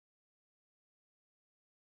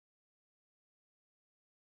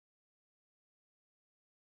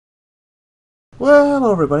Well,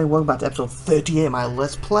 hello everybody, welcome back to episode 38 of my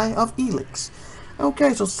Let's Play of Elex.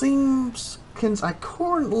 Okay, so seems I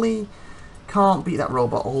currently can't beat that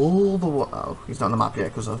robot all the way. Oh, he's not on the map yet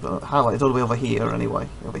because I've got it highlighted all the way over here anyway.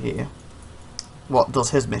 Over here. What does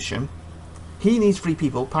his mission? He needs 3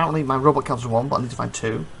 people. Apparently my robot counts as 1, but I need to find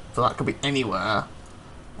 2. So that could be anywhere.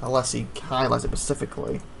 Unless he highlights it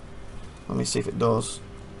specifically. Let me see if it does.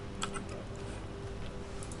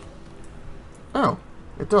 Oh,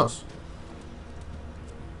 it does.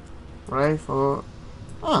 Right for...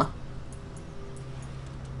 Ah.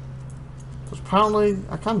 Because apparently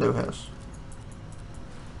I can do his.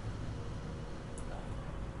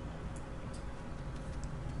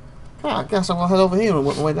 Yeah, I guess I'm going to head over here and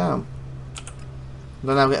work my way down.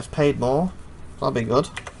 Then I'll get paid more. That'll be good.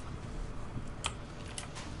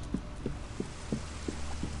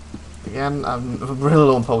 Again, I'm really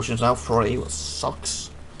low on potions now. 3, what sucks.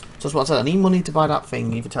 So that's what I said. I need money to buy that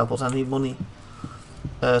thing, even teleports. I need money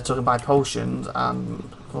to buy potions and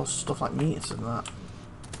stuff like meters and that.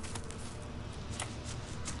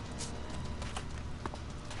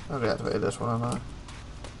 I've reactivated this one, haven't I?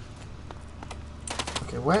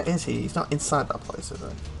 Okay, where is he? He's not inside that place, is he?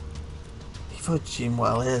 He thought Jim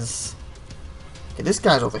well is. Okay, this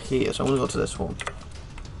guy's over here, so I'm gonna go to this one.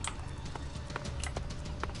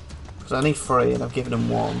 Because I need 3 and I've given him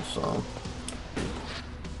 1, so.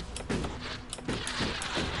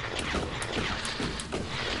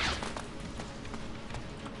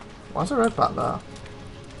 Why is there a red back there?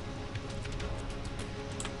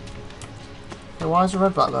 Hey, why is there a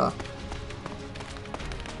red back there? I'm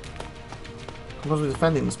supposed to be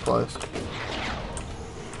defending this place.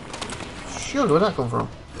 Sugar, where'd that come from?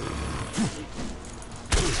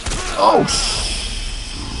 Oh,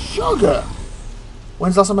 sugar!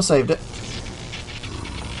 When's the last time I saved it?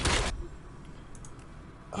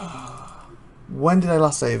 When did I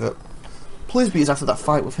last save it? Please be after that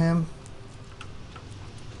fight with him.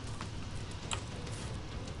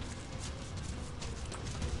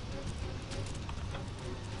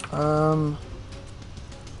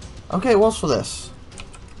 Okay, it was for this.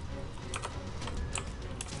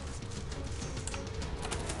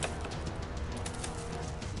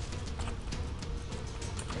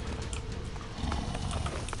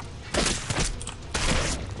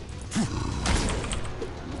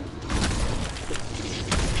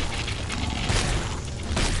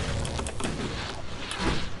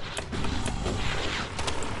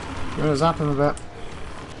 I'm gonna zap him a bit.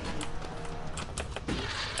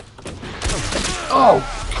 Oh!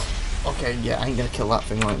 Okay, yeah, I ain't gonna kill that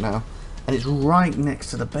thing right now. And it's right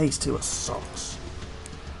next to the base too, it sucks.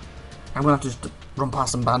 I'm gonna have to just run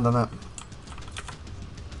past and abandon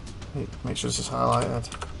it. Make sure this is highlighted.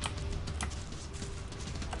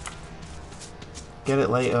 Get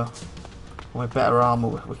it later. With better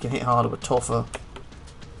armor, we can hit harder, we're tougher.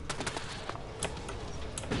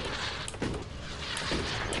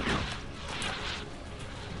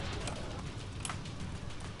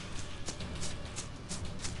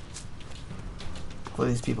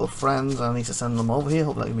 These people are friends, I need to send them over here,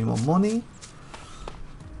 hope that'll give me more money.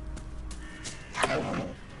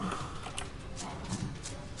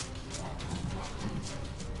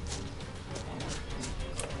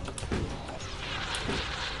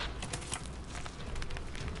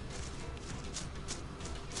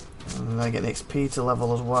 And I get the XP to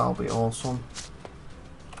level as well, be awesome.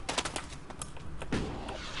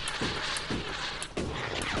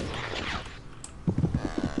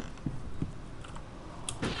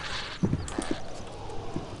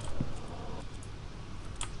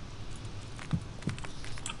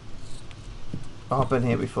 Oh, I've been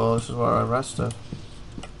here before, this is where I rested.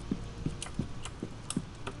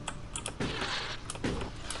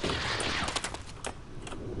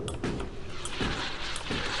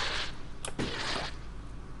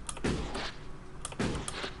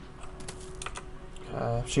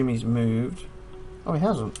 Okay, assume he's moved. Oh, he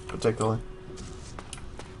hasn't, particularly.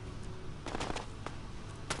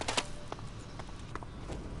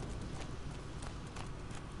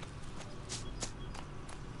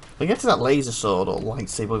 If I get to that laser sword or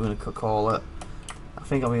lightsaber, we're going to call it, I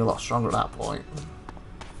think I'll be a lot stronger at that point.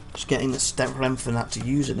 Just getting the strength from that to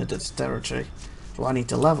use it in a dexterity. So I need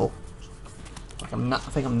to level. Like I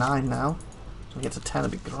think I'm 9 now. So if I get to 10,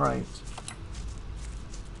 it'd be great.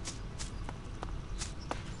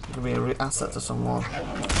 It could be a real asset to someone.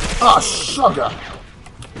 Oh, sugar!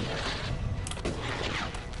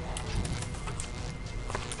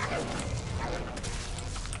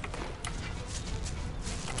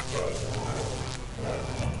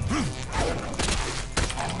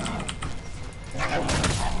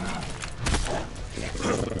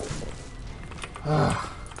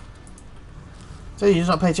 So you just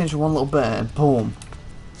not pay attention to one little bit and boom.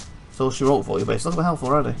 So she wrote for you, but it's look at my health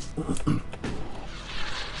already. Do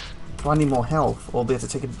I need more health or be able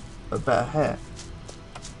to take a better hit?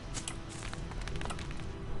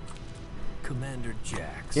 Commander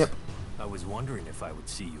Jax. Yep. I was wondering if I would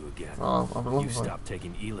see you again. Oh, I've been looking You for stopped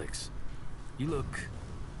taking Elex. You look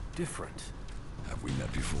different. Have we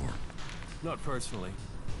met before? Not personally,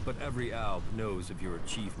 but every Alp knows of your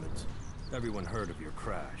achievements. Everyone heard of your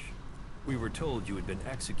crash. We were told you had been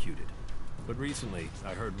executed, but recently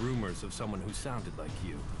I heard rumors of someone who sounded like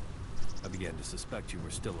you. I began to suspect you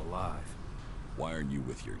were still alive. Why aren't you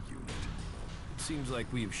with your unit? It seems like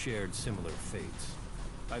we have shared similar fates.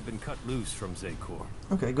 I've been cut loose from Zekor.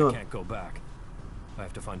 Okay, good. I can't go back. I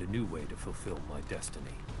have to find a new way to fulfill my destiny.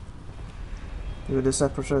 You're the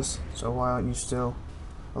separatist, so why aren't you still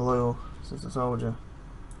a loyal soldier?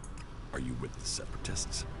 Are you with the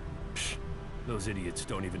Separatists? Psh, those idiots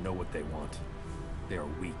don't even know what they want. They are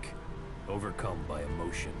weak, overcome by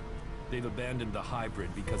emotion. They've abandoned the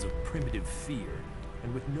hybrid because of primitive fear,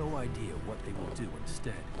 and with no idea what they will do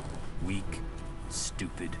instead. Weak,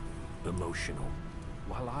 stupid, emotional.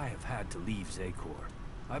 While I have had to leave Zekor,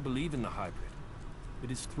 I believe in the hybrid.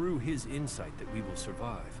 It is through his insight that we will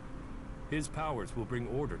survive. His powers will bring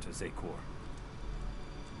order to Zekor.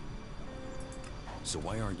 So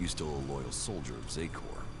why aren't you still a loyal soldier of Zekor?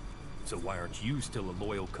 So why aren't you still a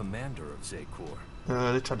loyal commander of Zekor?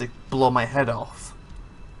 They tried to blow my head off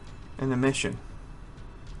in the mission.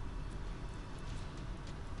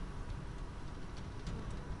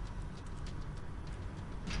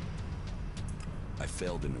 I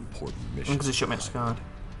failed an important mission. Because it shot me at Sky.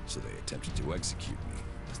 So they attempted to execute me,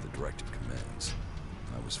 as the directive commands.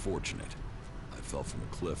 I was fortunate. I fell from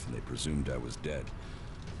a cliff and they presumed I was dead.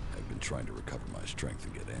 I've been trying to recover my strength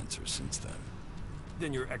and get answers since then.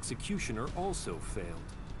 Then your executioner also failed.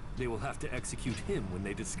 They will have to execute him when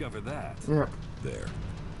they discover that. Yep. There.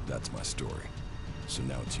 That's my story. So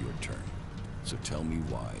now it's your turn. So tell me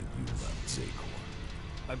why you left Zekor.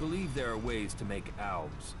 I believe there are ways to make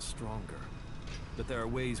Alps stronger. That there are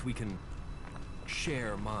ways we can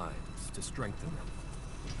share minds to strengthen them.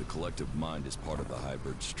 The collective mind is part of the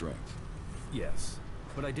hybrid strength. Yes,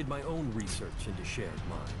 but I did my own research into shared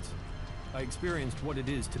minds. I experienced what it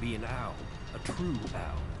is to be an owl, a true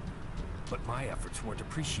owl. But my efforts weren't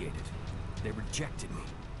appreciated. They rejected me.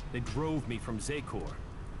 They drove me from Zekor.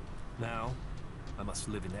 Now, I must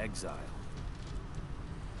live in exile.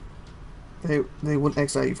 They wouldn't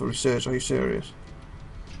exile you for research, are you serious?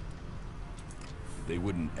 They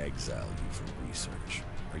wouldn't exile you for research.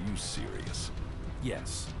 Are you serious?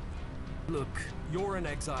 Yes. Look, you're in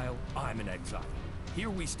exile, I'm in exile. Here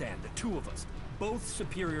we stand, the two of us, both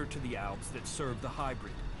superior to the Alps that serve the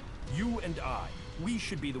hybrid. You and I, we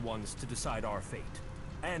should be the ones to decide our fate.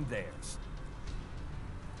 And theirs.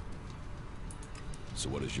 So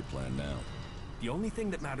what is your plan now? The only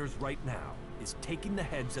thing that matters right now is taking the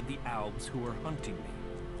heads of the Alps who are hunting me.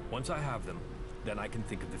 Once I have them, then I can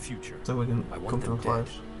think of the future. So we can I come want to them a dead,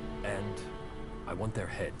 close. and I want their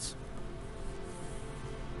heads.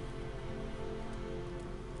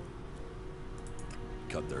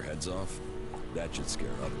 Cut their heads off? That should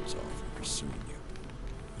scare others off from pursuing you.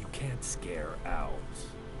 You can't scare owls.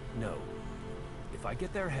 No. If I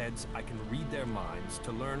get their heads, I can read their minds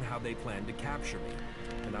to learn how they plan to capture me.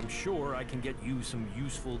 And I'm sure I can get you some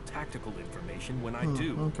useful tactical information when I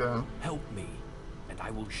do. Okay. Help me, and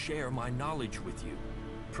I will share my knowledge with you,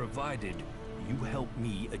 provided you help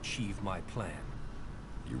me achieve my plan.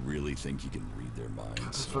 You really think you can read their minds?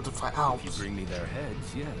 That's what to fight If Alps. you bring me their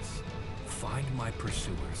heads, yes. Find my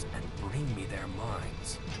pursuers and bring me their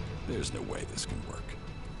minds. There's no way this can work.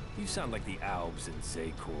 You sound like the Alps in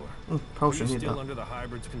Zekor. Are Potion, you need still that. under the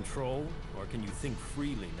hybrid's control, or can you think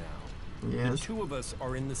freely now? The Yes. two of us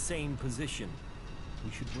are in the same position.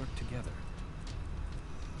 We should work together.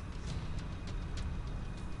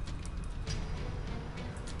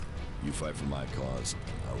 You fight for my cause,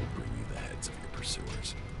 and I will bring you the heads of your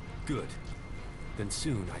pursuers. Good. Then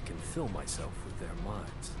soon I can fill myself with their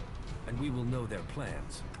minds. And we will know their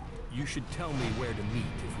plans. You should tell me where to meet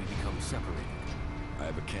if we become separated. I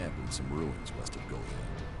have a camp in some ruins west of Golia.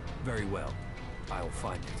 Very well. I'll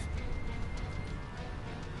find it.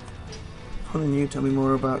 Why don't you tell me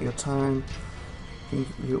more about your time?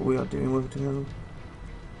 We are doing work together.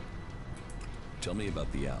 Tell me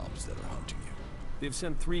about the Alps that are hunting you. They've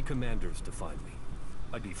sent 3 commanders to find me.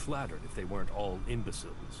 I'd be flattered if they weren't all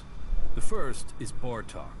imbeciles. The first is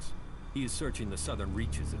Bartox. He is searching the southern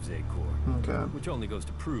reaches of Zekor, Okay. which only goes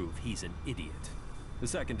to prove he's an idiot. The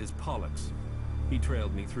second is Pollux. He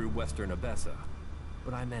trailed me through western Abessa,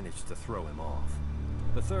 but I managed to throw him off.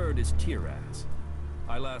 The third is Tiraz.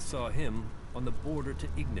 I last saw him on the border to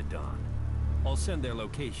Ignadon. I'll send their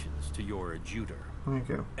locations to your adjutor. Thank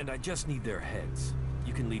you. And I just need their heads.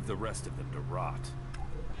 You can leave the rest of them to rot.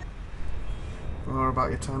 More about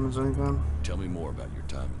your time in Zongan? Tell me more about your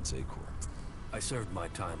time in Zakor. I served my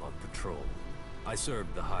time on patrol. I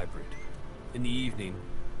served the hybrid. In the evening,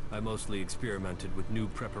 I mostly experimented with new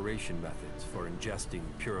preparation methods for ingesting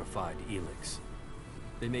purified Elex.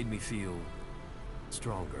 They made me feel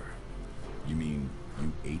stronger. You mean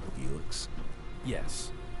you ate Elex?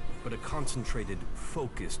 Yes, but a concentrated,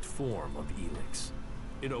 focused form of Elex.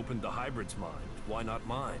 It opened the hybrid's mind. Why not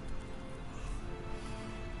mine?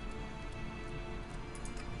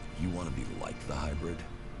 You want to be like the hybrid?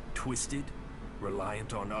 Twisted?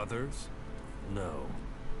 Reliant on others? No.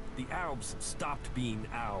 The Albs stopped being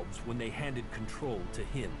Albs when they handed control to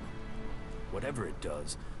him. Whatever it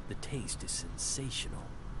does, the taste is sensational.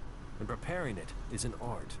 And preparing it is an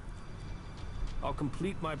art. I'll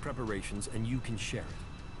complete my preparations and you can share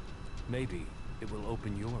it. Maybe it will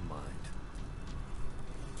open your mind.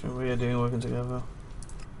 So we are doing working together.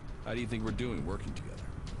 How do you think we're doing working together?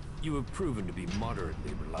 You have proven to be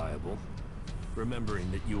moderately reliable.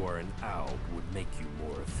 Remembering that you are an Alb would make you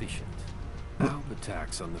more efficient. Alb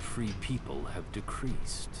attacks on the free people have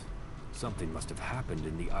decreased. Something must have happened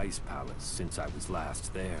in the Ice Palace since I was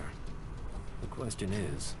last there. The question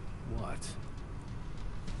is, what?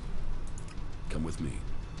 Come with me.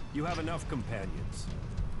 You have enough companions.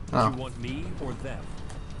 Oh. Do you want me or them?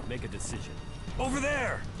 Make a decision. Over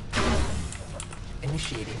there!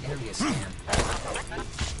 Initiating area scan.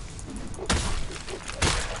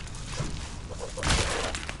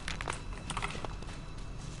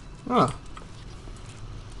 Huh.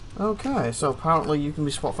 Okay, so apparently you can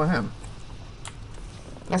be swapped for him.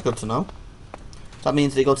 That's good to know. That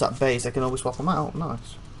means they go to that base, they can always swap them out.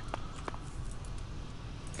 Nice.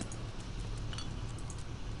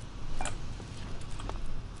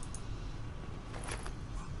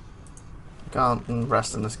 Can't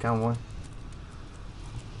rest in this, can we?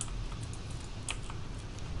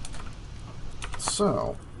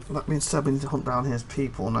 So, that means Seb we need to hunt down his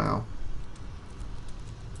people now.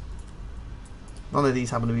 None of these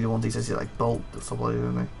happen to be the ones he says he like bolt or stuff like that,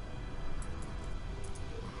 don't they?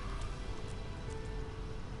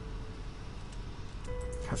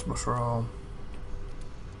 Catch mushroom.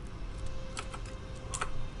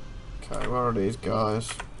 Okay, where are these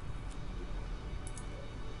guys?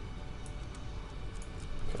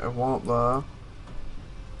 Okay, one up there.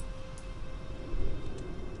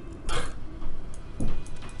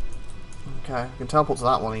 Okay, I can teleport to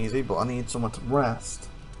that one easy, but I need somewhere to rest.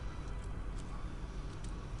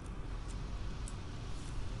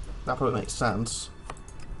 That probably makes sense.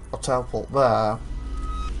 I'll teleport there.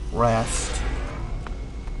 Rest.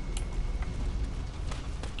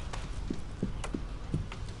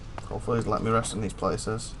 Hopefully he's let me rest in these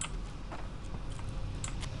places.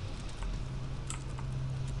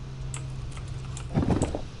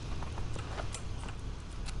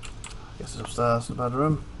 Guess it's upstairs in the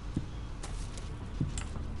bedroom.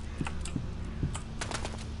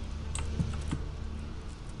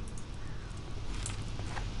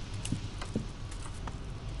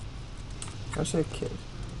 I say a kid.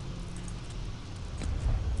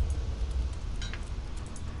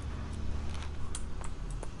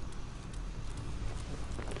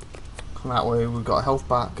 That way we've got health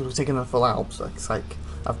back because we're taking a full Alp. So it's like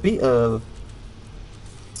I've beat a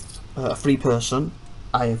free person.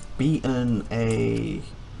 I have beaten a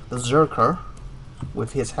berserker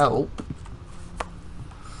with his help.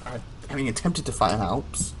 I mean, attempted to fight an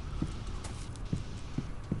Alps.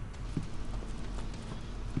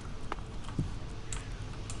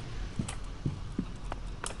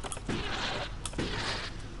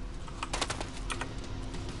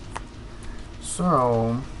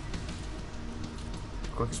 So,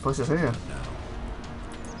 quickest place is here.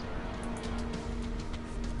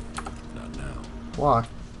 Not now. Why?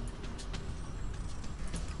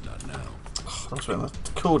 Not now. Oh, that's been a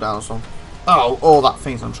cooldown or something. Oh, all that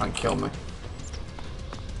thing's gonna try and kill me.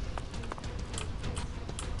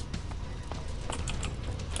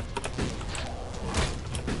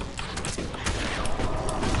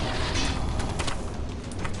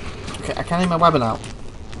 Okay, I can't aim my weapon out.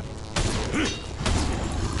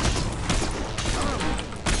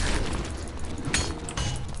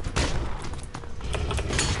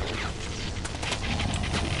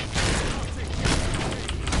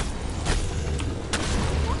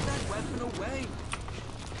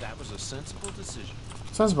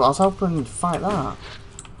 Sensible, I was hoping to fight that.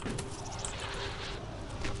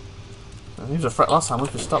 He was a threat last time, we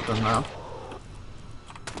just stopped him now.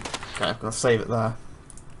 Okay, I'm gonna save it there.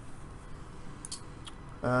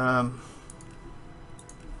 So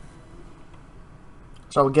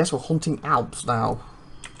I guess we're hunting Alps now.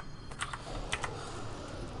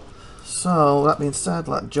 So that being said,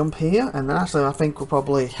 let's jump here, and then actually I think we'll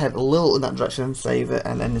probably head a little in that direction and save it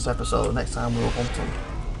and end this episode. Next time we'll hunting.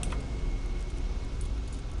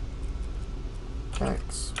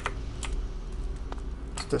 X.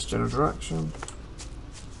 It's this general direction.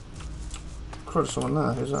 Crud, someone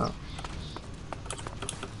there, who's that?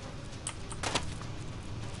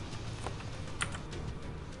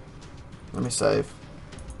 Let me save.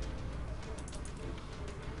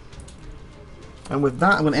 And with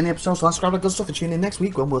that, I'm going to end the episode, so let's grab our good stuff and tune in next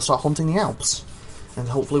week when we'll start hunting the Alps. And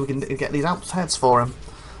hopefully we can get these Alps heads for him.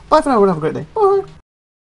 Bye for now, everyone, have a great day. Bye!